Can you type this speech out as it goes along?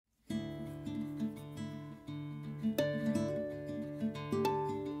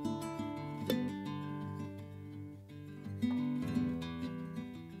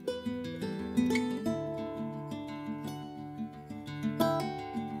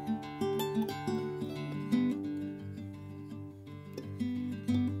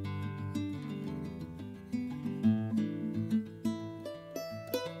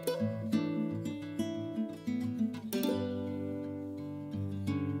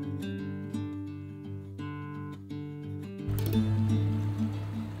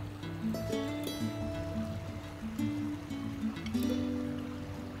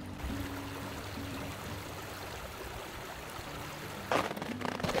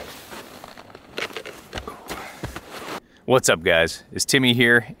What's up, guys? It's Timmy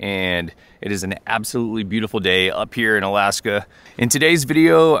here, and it is an absolutely beautiful day up here in Alaska. In today's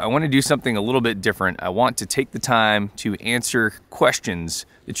video, I want to do something a little bit different. I want to take the time to answer questions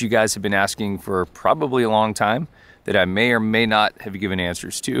that you guys have been asking for probably a long time that I may or may not have given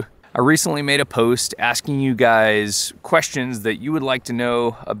answers to. I recently made a post asking you guys questions that you would like to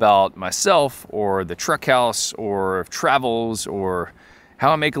know about myself or the truck house or travels or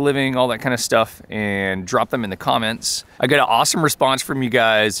how I make a living, all that kind of stuff, and drop them in the comments. I got an awesome response from you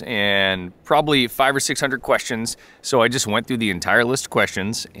guys and probably 500 or 600 questions. So I just went through the entire list of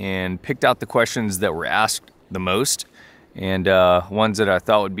questions and picked out the questions that were asked the most and ones that I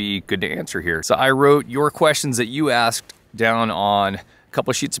thought would be good to answer here. So I wrote your questions that you asked down on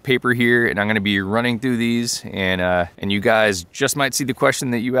couple sheets of paper here, and I'm going to be running through these, and you guys just might see the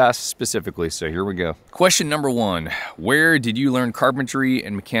question that you asked specifically. So here we go. Question number one: where did you learn carpentry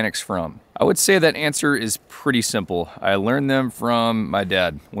and mechanics from? I would say that answer is pretty simple. I learned them from my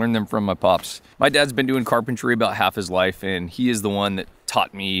dad, learned them from my pops. My dad's been doing carpentry about half his life, and he is the one that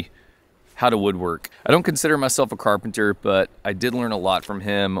taught me how to woodwork. I don't consider myself a carpenter, but I did learn a lot from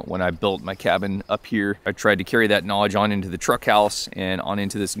him when I built my cabin up here. I tried to carry that knowledge on into the truck house and on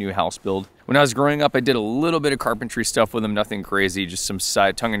into this new house build. When I was growing up, I did a little bit of carpentry stuff with him, nothing crazy, just some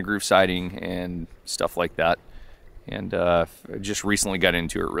tongue and groove siding and stuff like that. And I just recently got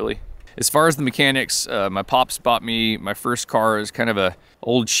into it, really. As far as the mechanics, my pops bought me my first car. It was kind of a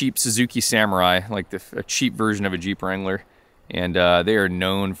old cheap Suzuki Samurai, like a cheap version of a Jeep Wrangler. And they are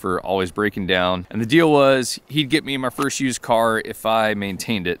known for always breaking down. And the deal was, he'd get me my first used car if I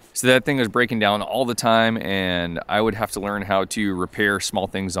maintained it. So that thing was breaking down all the time, and I would have to learn how to repair small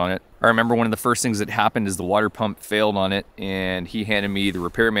things on it. I remember one of the first things that happened is the water pump failed on it, and he handed me the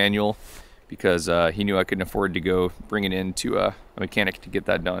repair manual because he knew I couldn't afford to go bring it into a mechanic to get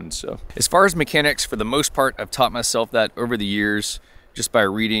that done. So as far as mechanics, for the most part, I've taught myself that over the years just by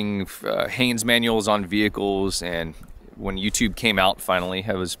reading Haynes manuals on vehicles. And when YouTube came out finally,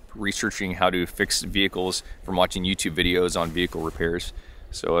 I was researching how to fix vehicles from watching YouTube videos on vehicle repairs.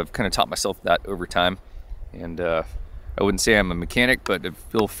 So I've kind of taught myself that over time. And I wouldn't say I'm a mechanic, but I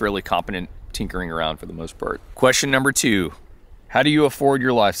feel fairly competent tinkering around for the most part. Question number two: how do you afford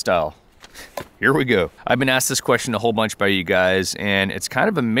your lifestyle? Here we go. I've been asked this question a whole bunch by you guys, and it's kind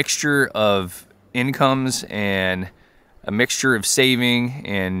of a mixture of incomes and a mixture of saving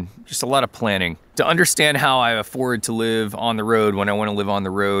and just a lot of planning. To understand how I afford to live on the road when I want to live on the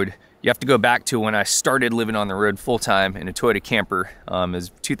road, you have to go back to when I started living on the road full-time in a Toyota camper. It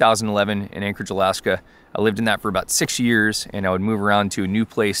was 2011 in Anchorage, Alaska. I lived in that for about 6 years, and I would move around to a new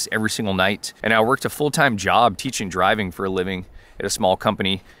place every single night. And I worked a full-time job teaching driving for a living at a small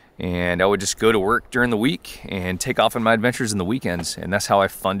company. And I would just go to work during the week and take off on my adventures in the weekends. And that's how I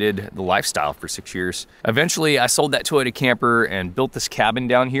funded the lifestyle for 6 years. Eventually, I sold that Toyota camper and built this cabin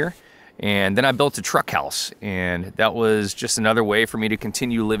down here. And then I built a truck house. And that was just another way for me to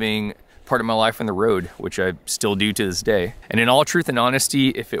continue living part of my life on the road, which I still do to this day. And in all truth and honesty,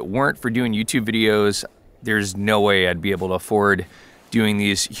 if it weren't for doing YouTube videos, there's no way I'd be able to afford doing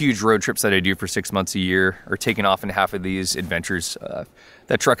these huge road trips that I do for 6 months a year, or taking off in half of these adventures.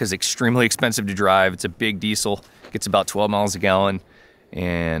 That truck is extremely expensive to drive. It's a big diesel, gets about 12 miles a gallon.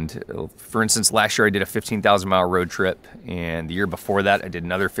 And for instance, last year I did a 15,000 mile road trip, and the year before that I did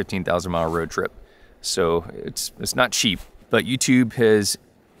another 15,000 mile road trip. So it's not cheap, but YouTube has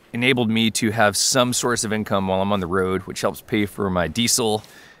enabled me to have some source of income while I'm on the road, which helps pay for my diesel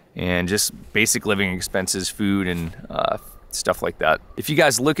and just basic living expenses, food, and stuff like that. If you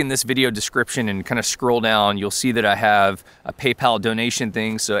guys look in this video description and kind of scroll down, you'll see that I have a PayPal donation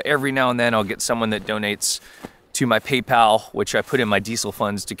thing. So every now and then I'll get someone that donates to my PayPal, which I put in my diesel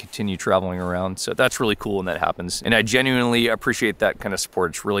funds to continue traveling around. So that's really cool when that happens. And I genuinely appreciate that kind of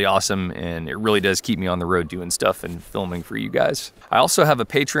support. It's really awesome, and it really does keep me on the road doing stuff and filming for you guys. I also have a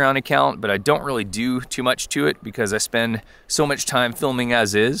Patreon account, but I don't really do too much to it because I spend so much time filming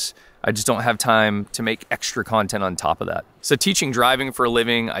as is. I just don't have time to make extra content on top of that. So teaching driving for a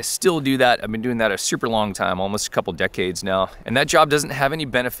living, I still do that. I've been doing that a super long time, almost a couple decades now. And that job doesn't have any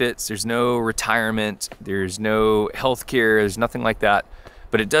benefits. There's no retirement, there's no health care, there's nothing like that.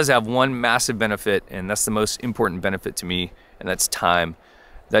 But it does have one massive benefit, and that's the most important benefit to me, and that's time.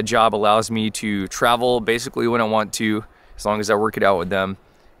 That job allows me to travel basically when I want to, as long as I work it out with them,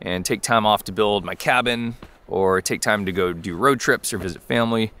 and take time off to build my cabin, or take time to go do road trips or visit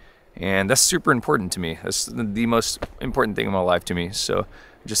family. And that's super important to me. That's the most important thing in my life to me. So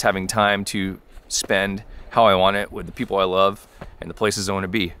just having time to spend how I want it with the people I love and the places I want to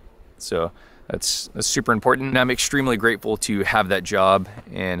be. So That's super important. And I'm extremely grateful to have that job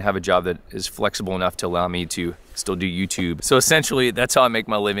and have a job that is flexible enough to allow me to still do YouTube. So essentially, that's how I make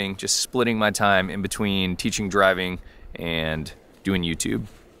my living, just splitting my time in between teaching driving and doing YouTube.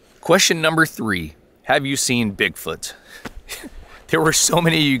 Question number 3, have you seen Bigfoot? There were so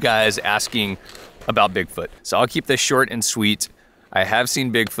many of you guys asking about Bigfoot. So I'll keep this short and sweet. I have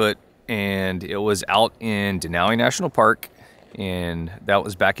seen Bigfoot, and it was out in Denali National Park, and that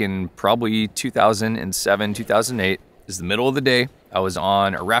was back in probably 2007, 2008. It was the middle of the day. I was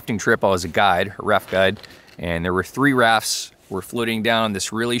on a rafting trip. I was a guide, a raft guide, and there were 3 rafts. We're floating down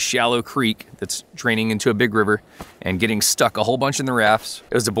this really shallow creek that's draining into a big river and getting stuck a whole bunch in the rafts.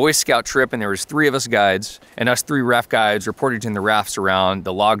 It was a Boy Scout trip, and there was 3 of us guides, and us 3 raft guides reported in the rafts around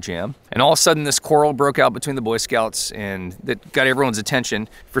the log jam. And all of a sudden this quarrel broke out between the Boy Scouts, and that got everyone's attention.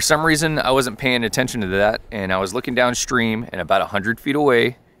 For some reason, I wasn't paying attention to that, and I was looking downstream, and about 100 feet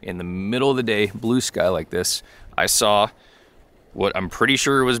away in the middle of the day, blue sky like this, I saw what I'm pretty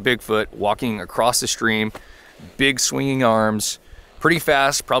sure was Bigfoot walking across the stream. Big swinging arms, pretty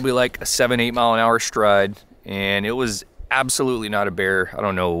fast, probably like a 7-8 mile an hour stride, and it was absolutely not a bear. I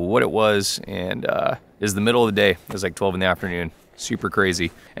don't know what it was, and it was the middle of the day. It was like 12 in the afternoon. Super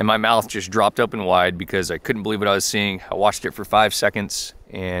crazy. And my mouth just dropped open wide because I couldn't believe what I was seeing. I watched it for 5 seconds,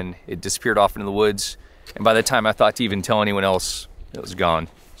 and it disappeared off into the woods, and by the time I thought to even tell anyone else, it was gone.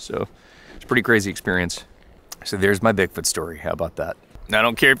 So it's a pretty crazy experience. So there's my Bigfoot story. How about that? I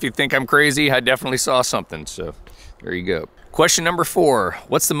don't care if you think I'm crazy, I definitely saw something, so there you go. Question number 4,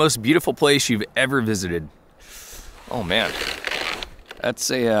 what's the most beautiful place you've ever visited? Oh man, that's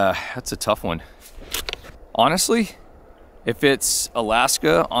a tough one. Honestly, if it's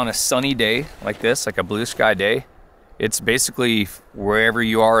Alaska on a sunny day like this, like a blue sky day, it's basically wherever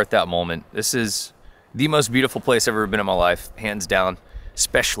you are at that moment. This is the most beautiful place I've ever been in my life, hands down,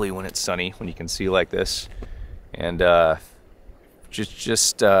 especially when it's sunny, when you can see like this. And it's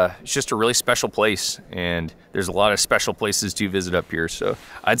just a really special place, and there's a lot of special places to visit up here. So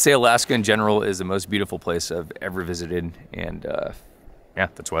I'd say Alaska in general is the most beautiful place I've ever visited, and yeah,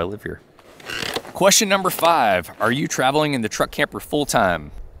 that's why I live here. Question number 5, are you traveling in the truck camper full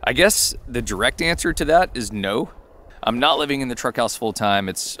time? I guess the direct answer to that is no. I'm not living in the truck house full time.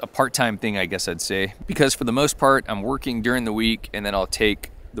 It's a part-time thing, I guess I'd say, because for the most part, I'm working during the week, and then I'll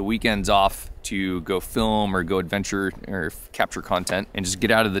take the weekends off to go film or go adventure or capture content and just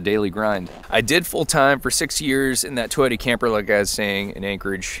get out of the daily grind. I did full time for 6 years in that Toyota camper, like I was saying, in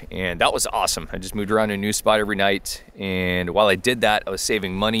Anchorage, and that was awesome. I just moved around to a new spot every night, and while I did that, I was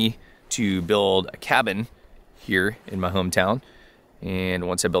saving money to build a cabin here in my hometown. And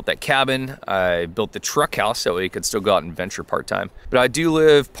once I built that cabin, I built the truck house so I could still go out and venture part-time. But I do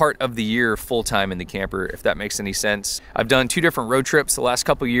live part of the year full-time in the camper, if that makes any sense. I've done 2 different road trips the last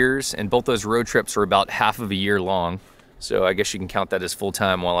couple years, and both those road trips are about half of a year long. So I guess you can count that as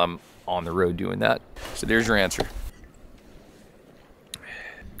full-time while I'm on the road doing that. So there's your answer.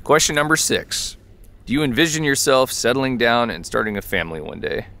 Question number 6. Do you envision yourself settling down and starting a family one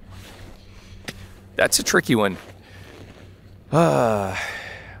day? That's a tricky one. I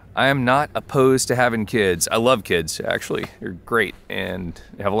am not opposed to having kids. I love kids, actually. They're great, and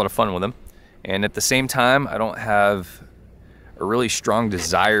I have a lot of fun with them. And at the same time, I don't have a really strong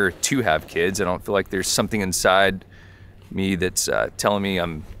desire to have kids. I don't feel like there's something inside me that's telling me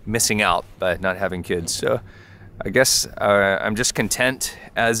I'm missing out by not having kids. So I guess I'm just content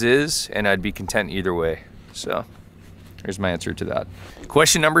as is, and I'd be content either way. So here's my answer to that.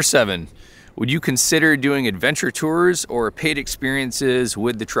 Question number 7. Would you consider doing adventure tours or paid experiences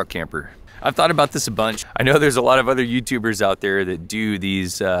with the truck camper? I've thought about this a bunch. I know there's a lot of other YouTubers out there that do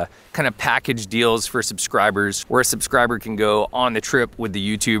these kind of package deals for subscribers, where a subscriber can go on the trip with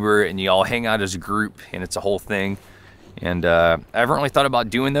the YouTuber and you all hang out as a group and it's a whole thing. And I haven't really thought about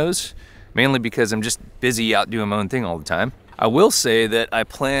doing those, mainly because I'm just busy out doing my own thing all the time. I will say that I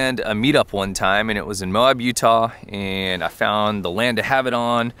planned a meetup one time, and it was in Moab, Utah, and I found the land to have it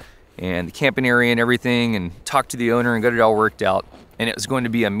on, and the camping area and everything, and talked to the owner and got it all worked out. And it was going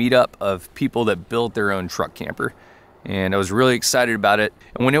to be a meetup of people that built their own truck camper. And I was really excited about it.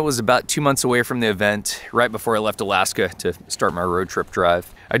 And when it was about 2 months away from the event, right before I left Alaska to start my road trip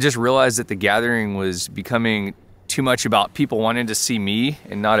drive, I just realized that the gathering was becoming too much about people wanting to see me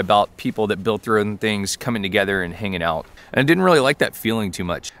and not about people that built their own things coming together and hanging out. And I didn't really like that feeling too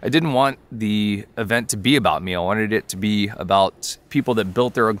much. I didn't want the event to be about me. I wanted it to be about people that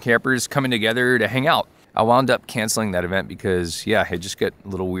built their own campers coming together to hang out. I wound up canceling that event because, yeah, it just got a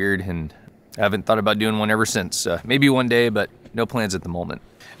little weird, and I haven't thought about doing one ever since. Maybe one day, but no plans at the moment.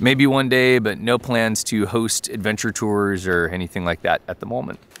 Maybe one day, but no plans to host adventure tours or anything like that at the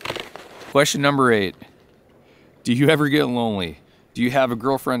moment. Question number 8. Do you ever get lonely? Do you have a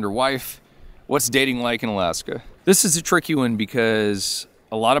girlfriend or wife? What's dating like in Alaska? This is a tricky one because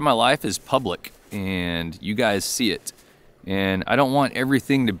a lot of my life is public and you guys see it. And I don't want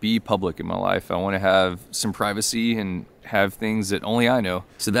everything to be public in my life. I want to have some privacy and have things that only I know.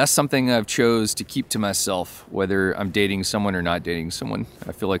 So that's something I've chose to keep to myself, whether I'm dating someone or not dating someone.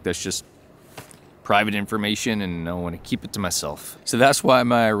 I feel like that's just private information and I want to keep it to myself. So that's why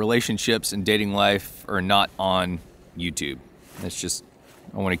my relationships and dating life are not on YouTube. It's just,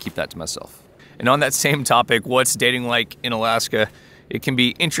 I want to keep that to myself. And on that same topic, what's dating like in Alaska? It can be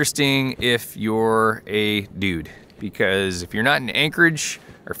interesting if you're a dude, because if you're not in Anchorage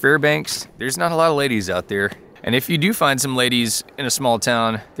or Fairbanks, there's not a lot of ladies out there. And if you do find some ladies in a small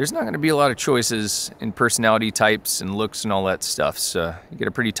town, there's not gonna be a lot of choices in personality types and looks and all that stuff. So you get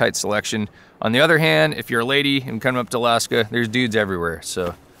a pretty tight selection. On the other hand, if you're a lady and coming up to Alaska, there's dudes everywhere.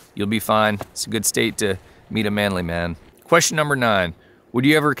 So you'll be fine. It's a good state to meet a manly man. Question number 9. Would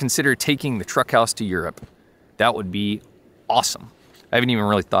you ever consider taking the truck house to Europe? That would be awesome. I haven't even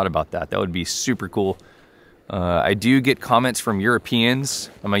really thought about that. That would be super cool. I do get comments from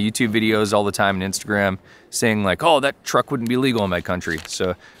Europeans on my YouTube videos all the time and Instagram saying like, oh, that truck wouldn't be legal in my country.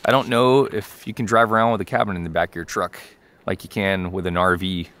 So I don't know if you can drive around with a cabin in the back of your truck like you can with an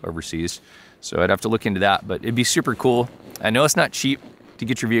RV overseas. So I'd have to look into that, but it'd be super cool. I know it's not cheap to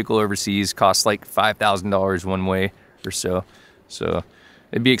get your vehicle overseas. Costs like $5,000 one way or so. So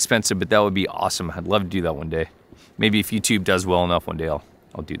it'd be expensive, but that would be awesome. I'd love to do that one day. Maybe if YouTube does well enough one day, I'll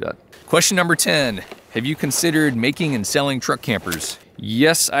do that. Question number 10. Have you considered making and selling truck campers?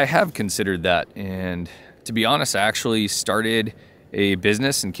 Yes, I have considered that. And to be honest, I actually started a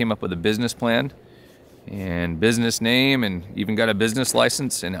business and came up with a business plan and business name and even got a business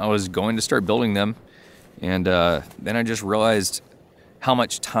license, and I was going to start building them. And then I just realized how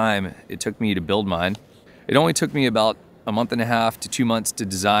much time it took me to build mine. It only took me about a month and a half to 2 months to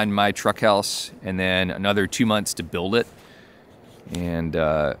design my truck house and then another 2 months to build it. And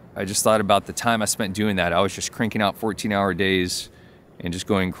I just thought about the time I spent doing that. I was just cranking out 14-hour days and just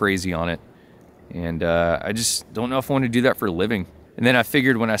going crazy on it. And I just don't know if I want to do that for a living. And then I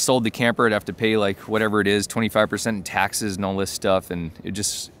figured when I sold the camper, I'd have to pay like whatever it is, 25% in taxes and all this stuff. And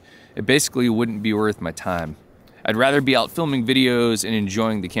it basically wouldn't be worth my time. I'd rather be out filming videos and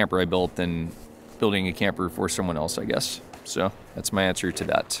enjoying the camper I built than building a camper for someone else, I guess. So that's my answer to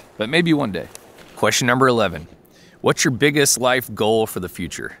that. But maybe one day. Question number 11. What's your biggest life goal for the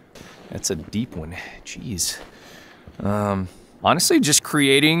future? That's a deep one. Jeez. Honestly, just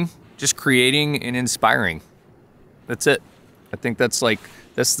creating and inspiring. That's it. I think that's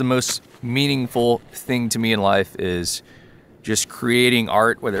the most meaningful thing to me in life, is just creating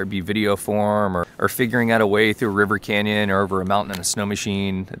art, whether it be video form or figuring out a way through a river canyon or over a mountain in a snow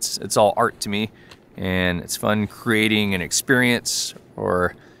machine. It's all art to me, and it's fun creating an experience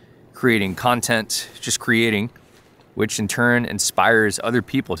or creating content, just creating, which in turn inspires other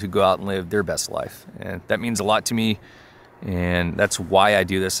people to go out and live their best life. And that means a lot to me, and that's why I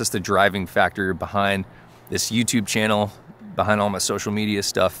do this. That's the driving factor behind this YouTube channel, behind all my social media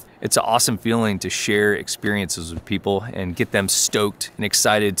stuff. It's an awesome feeling to share experiences with people and get them stoked and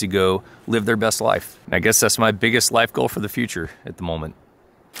excited to go live their best life. And I guess that's my biggest life goal for the future at the moment.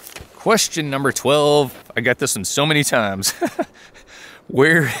 Question number 12. I got this one so many times.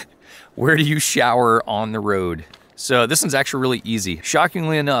 Where do you shower on the road? So this one's actually really easy.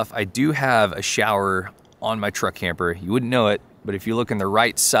 Shockingly enough, I do have a shower on my truck camper. You wouldn't know it, but if you look on the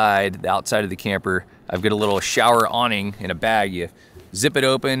right side, the outside of the camper, I've got a little shower awning in a bag. You zip it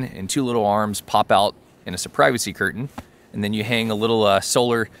open and 2 little arms pop out, and it's a privacy curtain. And then you hang a little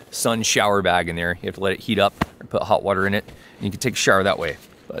solar sun shower bag in there. You have to let it heat up or put hot water in it, and you can take a shower that way.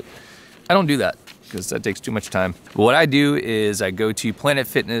 But I don't do that because that takes too much time. But what I do is I go to Planet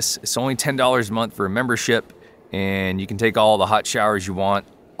Fitness. It's only $10 a month for a membership, and you can take all the hot showers you want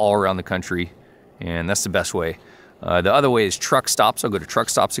all around the country, and that's the best way. The other way is truck stops. I'll go to truck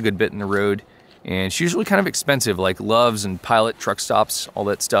stops a good bit in the road, and it's usually kind of expensive, like Love's and Pilot truck stops, all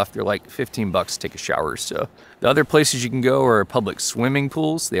that stuff. They're like 15 bucks to take a shower. So the other places you can go are public swimming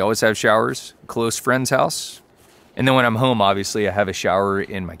pools. They always have showers. A close friend's house. And then when I'm home, obviously I have a shower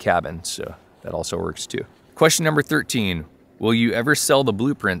in my cabin, so that also works too. Question number 13. Will you ever sell the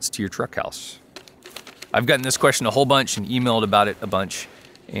blueprints to your truck house? I've gotten this question a whole bunch and emailed about it a bunch.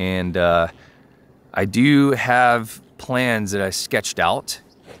 And I do have plans that I sketched out.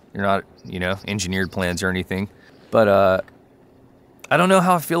 They're not, engineered plans or anything. But I don't know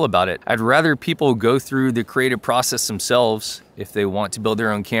how I feel about it. I'd rather people go through the creative process themselves if they want to build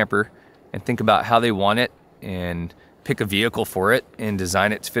their own camper and think about how they want it and pick a vehicle for it and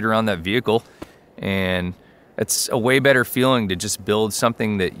design it to fit around that vehicle. And it's a way better feeling to just build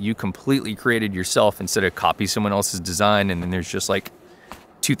something that you completely created yourself instead of copy someone else's design and then there's just like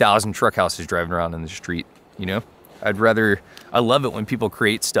 2,000 truck houses driving around in the street, you know? I love it when people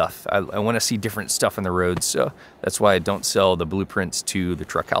create stuff. I want to see different stuff on the roads, so that's why I don't sell the blueprints to the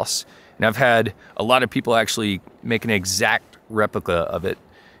truck house. And I've had a lot of people actually make an exact replica of it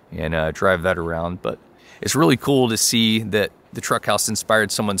and drive that around, but it's really cool to see that the truck house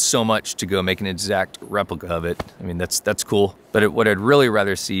inspired someone so much to go make an exact replica of it. I mean, that's cool. But what I'd really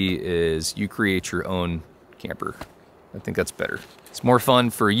rather see is you create your own camper. I think that's better. It's more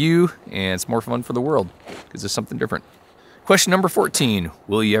fun for you and it's more fun for the world because it's something different. Question number 14,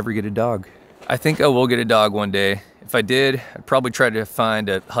 will you ever get a dog? I think I will get a dog one day. If I did, I'd probably try to find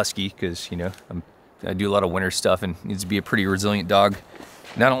a husky because, you know, I do a lot of winter stuff and needs to be a pretty resilient dog.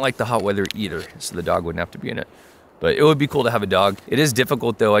 And I don't like the hot weather either, so the dog wouldn't have to be in it. But it would be cool to have a dog. It is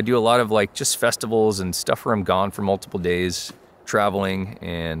difficult though. I do a lot of like just festivals and stuff where I'm gone for multiple days traveling,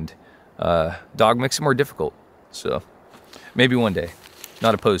 and dog makes it more difficult. So maybe one day,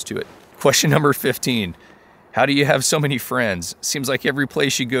 not opposed to it. Question number 15. How do you have so many friends? Seems like every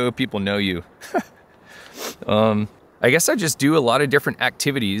place you go, people know you. I guess I just do a lot of different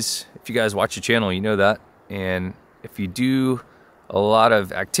activities. If you guys watch the channel, you know that. And if you do a lot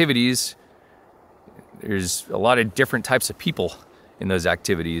of activities, there's a lot of different types of people in those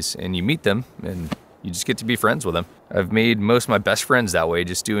activities, and you meet them and you just get to be friends with them. I've made most of my best friends that way,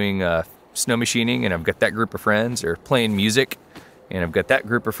 just doing snow machining, and I've got that group of friends, or playing music and I've got that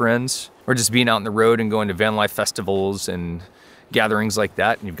group of friends, or just being out on the road and going to van life festivals and gatherings like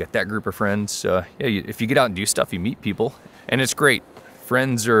that, and you've got that group of friends. Yeah, if you get out and do stuff, you meet people, and it's great.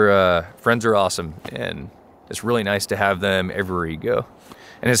 Friends are awesome, and it's really nice to have them everywhere you go.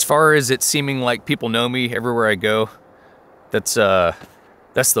 And as far as it seeming like people know me everywhere I go, that's the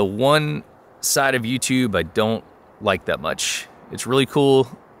one side of YouTube I don't like that much. It's really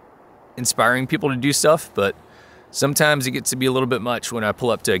cool inspiring people to do stuff, but sometimes it gets to be a little bit much when I pull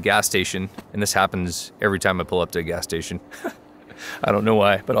up to a gas station, and this happens every time I pull up to a gas station. I don't know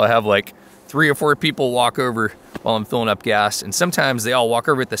why, but I'll have like 3 or 4 people walk over while I'm filling up gas, and sometimes they all walk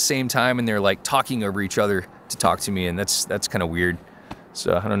over at the same time and they're like talking over each other to talk to me, and that's kind of weird.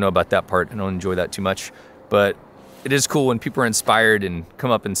 So I don't know about that part. I don't enjoy that too much, but it is cool when people are inspired and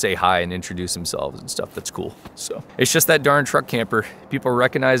come up and say hi and introduce themselves and stuff. That's cool. So it's just that darn truck camper. People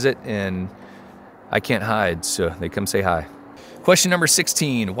recognize it and I can't hide, so they come say hi. Question number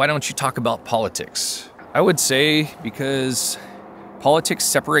 16, why don't you talk about politics? I would say because politics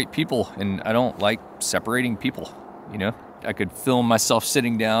separate people, and I don't like separating people, you know? I could film myself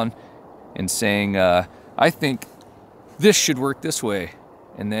sitting down and saying, I think this should work this way.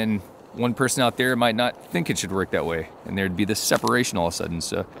 And then one person out there might not think it should work that way, and there'd be this separation all of a sudden.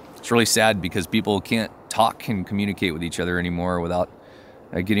 So it's really sad because people can't talk and communicate with each other anymore without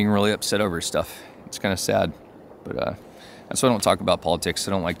getting really upset over stuff. It's kind of sad, but that's why I don't talk about politics.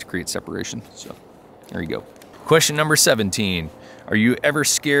 I don't like to create separation. So there you go. Question number 17. Are you ever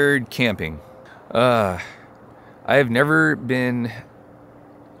scared camping? I have never been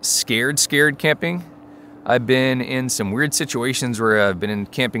scared camping. I've been in some weird situations where I've been in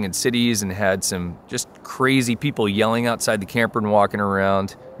camping in cities and had some just crazy people yelling outside the camper and walking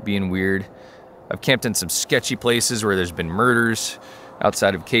around, being weird. I've camped in some sketchy places where there's been murders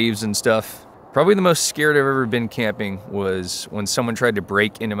outside of caves and stuff. Probably the most scared I've ever been camping was when someone tried to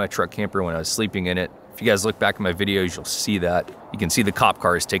break into my truck camper when I was sleeping in it. If you guys look back in my videos, you'll see that. You can see the cop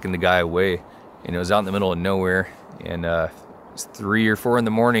cars taking the guy away, and it was out in the middle of nowhere. And it's 3 or 4 in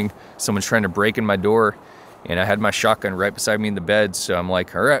the morning. Someone's trying to break in my door, and I had my shotgun right beside me in the bed. So I'm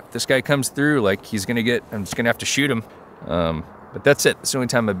like, all right, if this guy comes through, like I'm just gonna have to shoot him. But that's it. It's the only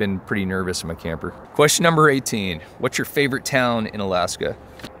time I've been pretty nervous in my camper. Question number 18. What's your favorite town in Alaska?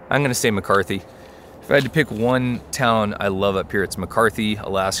 I'm gonna say McCarthy. If I had to pick one town I love up here, it's McCarthy,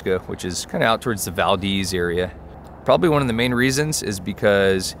 Alaska, which is kind of out towards the Valdez area. Probably one of the main reasons is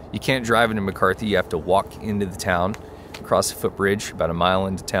because you can't drive into McCarthy. You have to walk into the town, across the footbridge, about a mile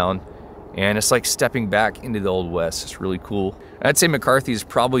into town. And it's like stepping back into the Old West. It's really cool. I'd say McCarthy is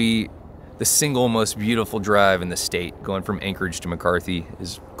probably the single most beautiful drive in the state. Going from Anchorage to McCarthy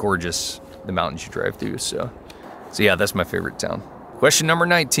is gorgeous, the mountains you drive through. So yeah, that's my favorite town. Question number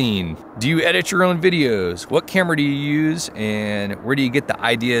 19. Do you edit your own videos? What camera do you use, and where do you get the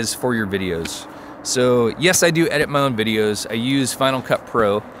ideas for your videos? So yes, I do edit my own videos. I use Final Cut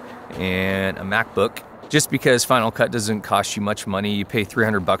Pro and a MacBook, just because Final Cut doesn't cost you much money. You pay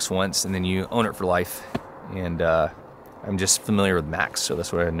 $300 once and then you own it for life. And I'm just familiar with Macs, so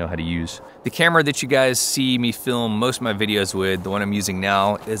that's what I know how to use. The camera that you guys see me film most of my videos with, the one I'm using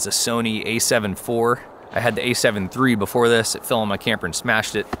now, is a Sony a7 IV. I had the a7 III before this. It fell on my camper and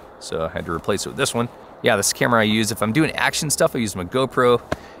smashed it, so I had to replace it with this one. Yeah, this camera I use. If I'm doing action stuff, I use my GoPro.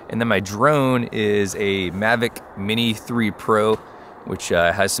 And then my drone is a Mavic Mini 3 Pro, which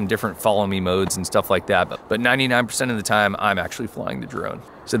has some different follow me modes and stuff like that. But 99% of the time, I'm actually flying the drone.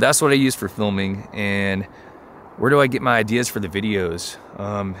 So that's what I use for filming. And where do I get my ideas for the videos?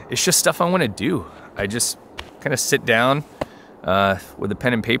 It's just stuff I want to do. I just kind of sit down with a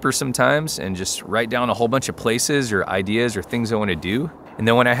pen and paper sometimes and just write down a whole bunch of places or ideas or things I want to do. And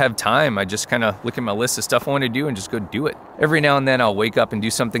then when I have time, I just kind of look at my list of stuff I want to do and just go do it. Every now and then I'll wake up and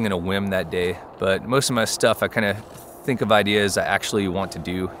do something in a whim that day, but most of my stuff I kind of think of ideas I actually want to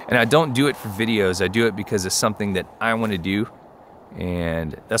do. And I don't do it for videos, I do it because it's something that I want to do,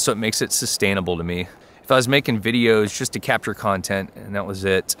 and that's what makes it sustainable to me. If I was making videos just to capture content and that was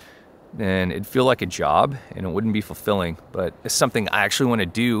it, then it'd feel like a job and it wouldn't be fulfilling, but it's something I actually want to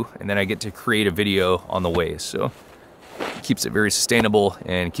do, and then I get to create a video on the way. So it keeps it very sustainable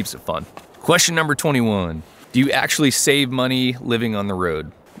and keeps it fun. Question number 21. Do you actually save money living on the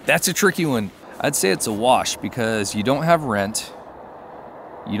road? That's a tricky one. I'd say it's a wash because you don't have rent,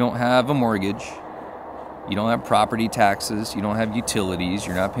 you don't have a mortgage, you don't have property taxes, you don't have utilities,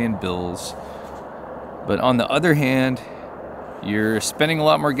 you're not paying bills. But on the other hand, you're spending a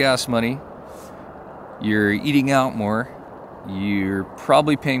lot more gas money, you're eating out more, you're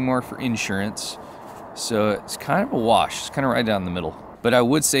probably paying more for insurance. So it's kind of a wash, it's kind of right down the middle. But I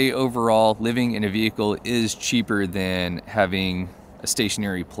would say overall, living in a vehicle is cheaper than having a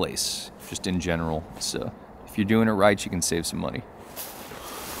stationary place, just in general. So if you're doing it right, you can save some money.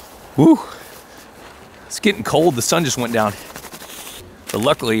 Woo! It's getting cold, the sun just went down. But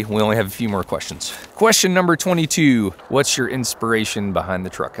luckily, we only have a few more questions. Question number 22. What's your inspiration behind the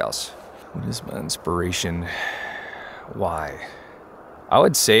truck house? What is my inspiration? Why? I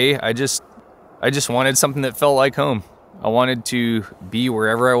would say I just wanted something that felt like home. I wanted to be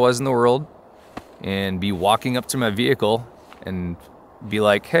wherever I was in the world and be walking up to my vehicle and be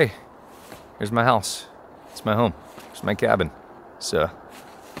like, hey, here's my house. It's my home. It's my cabin. So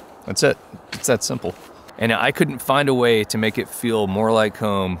that's it. It's that simple. And I couldn't find a way to make it feel more like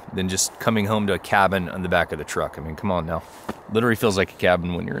home than just coming home to a cabin on the back of the truck. I mean, come on now. Literally feels like a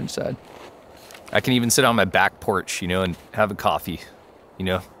cabin when you're inside. I can even sit on my back porch, you know, and have a coffee, you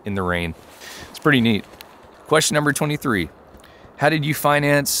know, in the rain. It's pretty neat. Question number 23. How did you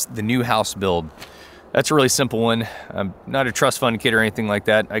finance the new house build? That's a really simple one. I'm not a trust fund kid or anything like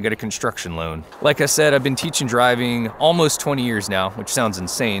that. I got a construction loan. Like I said, I've been teaching driving almost 20 years now, which sounds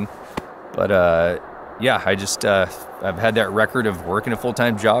insane. But yeah, I've had that record of working a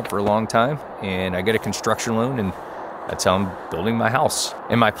full-time job for a long time, and I get a construction loan, and that's how I'm building my house.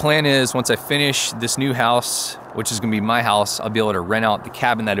 And my plan is once I finish this new house, which is gonna be my house, I'll be able to rent out the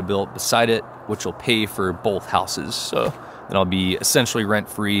cabin that I built beside it, which will pay for both houses. So then I'll be essentially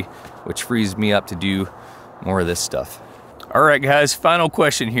rent-free, which frees me up to do more of this stuff. All right, guys, final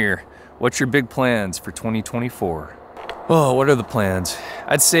question here. What's your big plans for 2024? Oh, what are the plans?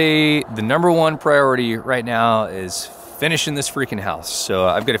 I'd say the number one priority right now is finishing this freaking house. So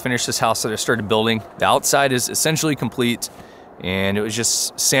I've got to finish this house that I started building. The outside is essentially complete, and it was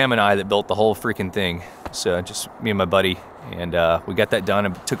just Sam and I that built the whole freaking thing. So just me and my buddy, and we got that done.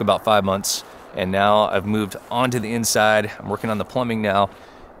 It took about 5 months, and now I've moved on to the inside. I'm working on the plumbing now,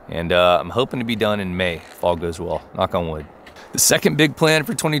 and I'm hoping to be done in May if all goes well, knock on wood. The second big plan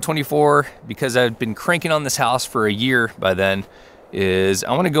for 2024, because I've been cranking on this house for a year by then, is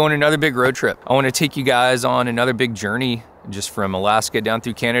I want to go on another big road trip. I want to take you guys on another big journey, just from Alaska down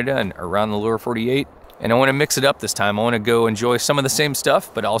through Canada and around the lower 48. And I want to mix it up this time. I want to go enjoy some of the same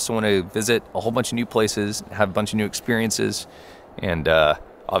stuff, but I also want to visit a whole bunch of new places, have a bunch of new experiences, and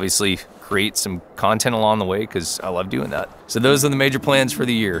obviously create some content along the way, because I love doing that. So those are the major plans for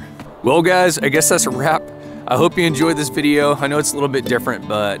the year. Well, guys, I guess that's a wrap. I hope you enjoyed this video. I know it's a little bit different,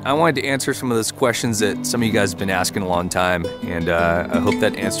 but I wanted to answer some of those questions that some of you guys have been asking a long time, and I hope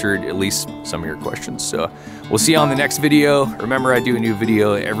that answered at least some of your questions. So we'll see you on the next video. Remember, I do a new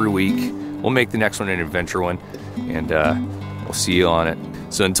video every week. We'll make the next one an adventure one, and we'll see you on it.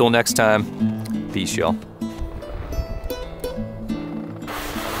 So until next time, peace, y'all.